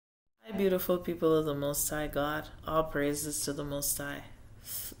Beautiful people of the Most High God, all praises to the Most High.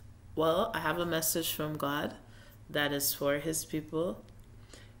 Well, I have a message from God that is for His people.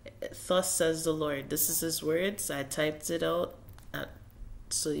 Thus says the Lord. This is His words. I typed it out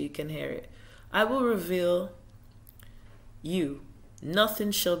so you can hear it. I will reveal you.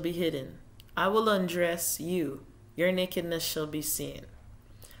 Nothing shall be hidden. I will undress you. Your nakedness shall be seen.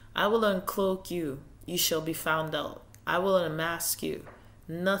 I will uncloak you. You shall be found out. I will unmask you.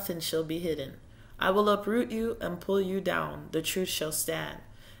 Nothing shall be hidden. I will uproot you and pull you down. The truth shall stand.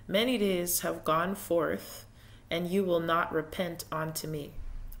 Many days have gone forth, and you will not repent unto me.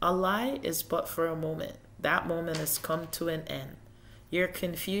 A lie is but for a moment. That moment has come to an end. Your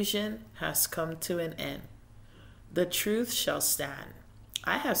confusion has come to an end. The truth shall stand.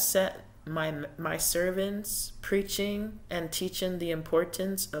 I have set my servants preaching and teaching the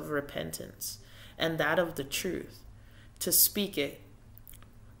importance of repentance and that of the truth. To speak it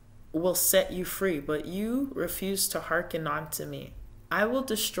will set you free, but you refuse to hearken unto me. I will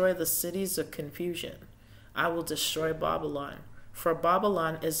destroy the cities of confusion. I will destroy Babylon, for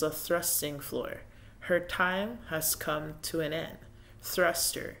Babylon is a thrusting floor. Her time has come to an end.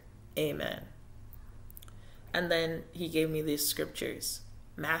 Thruster. Amen. And then he gave me these scriptures.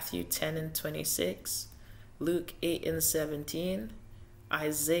 Matthew 10 and 26, Luke 8 and 17,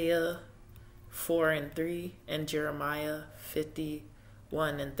 Isaiah 4 and 3, and Jeremiah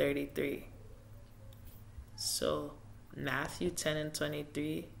 51 and 33. So Matthew 10 and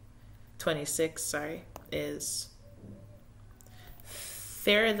 26 is,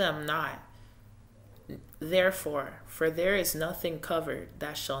 fear them not, therefore, for there is nothing covered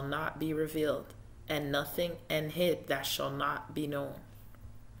that shall not be revealed, and nothing hid that shall not be known.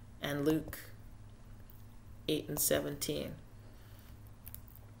 And Luke 8 and 17.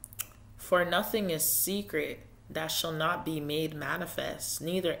 For nothing is secret that shall not be made manifest,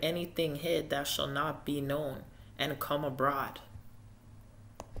 neither anything hid that shall not be known and come abroad.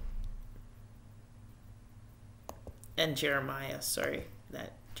 And Jeremiah,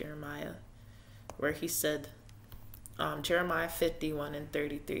 where he said, Jeremiah 51 and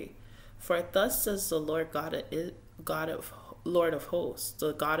 33. For thus says the Lord Lord of hosts,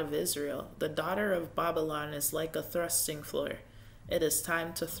 the God of Israel, the daughter of Babylon is like a thrusting floor. It is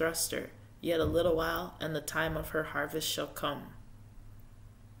time to thrust her. Yet a little while, and the time of her harvest shall come.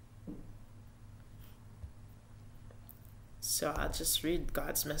 So I'll just read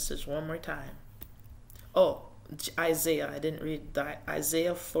God's message one more time. Oh, Isaiah. I didn't read that.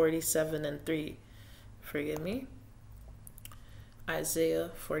 Isaiah 47 and 3. Forgive me. Isaiah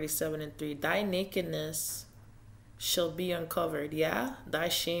 47 and 3. Thy nakedness shall be uncovered, yeah, thy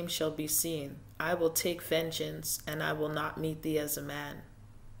shame shall be seen. I will take vengeance, and I will not meet thee as a man.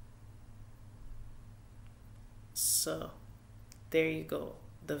 So, there you go.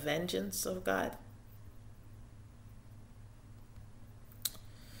 The vengeance of God.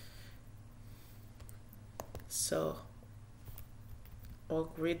 So,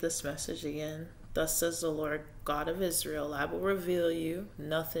 I'll read this message again. Thus says the Lord God of Israel, I will reveal you,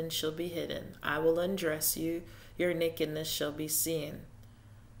 nothing shall be hidden. I will undress you, your nakedness shall be seen.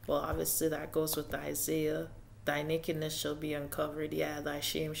 Well, obviously that goes with Isaiah. Thy nakedness shall be uncovered, yeah, thy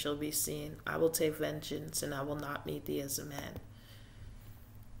shame shall be seen. I will take vengeance, and I will not meet thee as a man.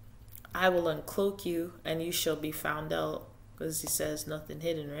 I will uncloak you, and you shall be found out. Because he says nothing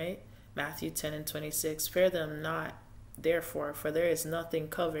hidden, right? Matthew 10 and 26. Fear them not, therefore, for there is nothing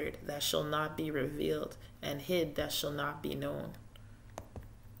covered that shall not be revealed, and hid that shall not be known.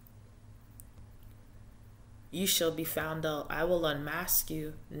 You shall be found out. I will unmask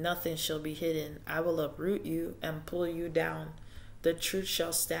you. Nothing shall be hidden. I will uproot you and pull you down. The truth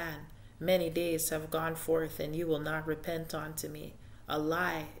shall stand. Many days have gone forth, and you will not repent unto me. A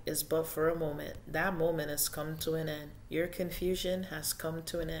lie is but for a moment. That moment has come to an end. Your confusion has come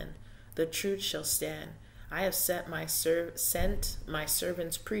to an end. The truth shall stand. I have sent my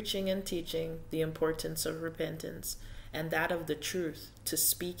servants preaching and teaching the importance of repentance and that of the truth. To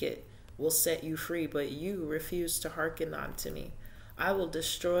speak it will set you free, but you refuse to hearken unto me. I will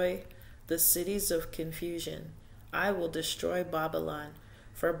destroy the cities of confusion. I will destroy Babylon,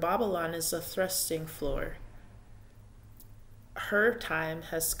 for Babylon is a thrusting floor. Her time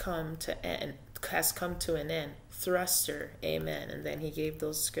has come to an end. Thruster, amen. And then he gave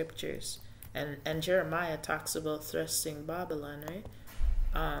those scriptures. And Jeremiah talks about thrusting Babylon, right?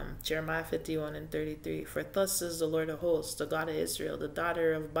 Jeremiah 51 and 33. For thus says the Lord of hosts, the God of Israel, the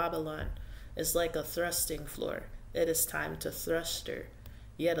daughter of Babylon is like a thrusting floor. It is time to thrust her.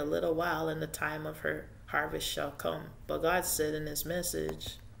 Yet a little while, and the time of her harvest shall come. But God said in his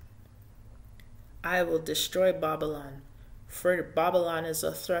message, I will destroy Babylon, For Babylon is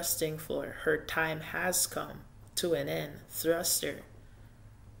a thrusting floor. Her time has come to an end. Thruster.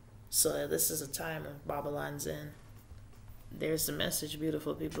 So this is a time of Babylon's end. There's the message,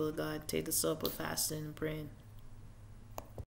 beautiful people of God. Take this up with fasting and praying.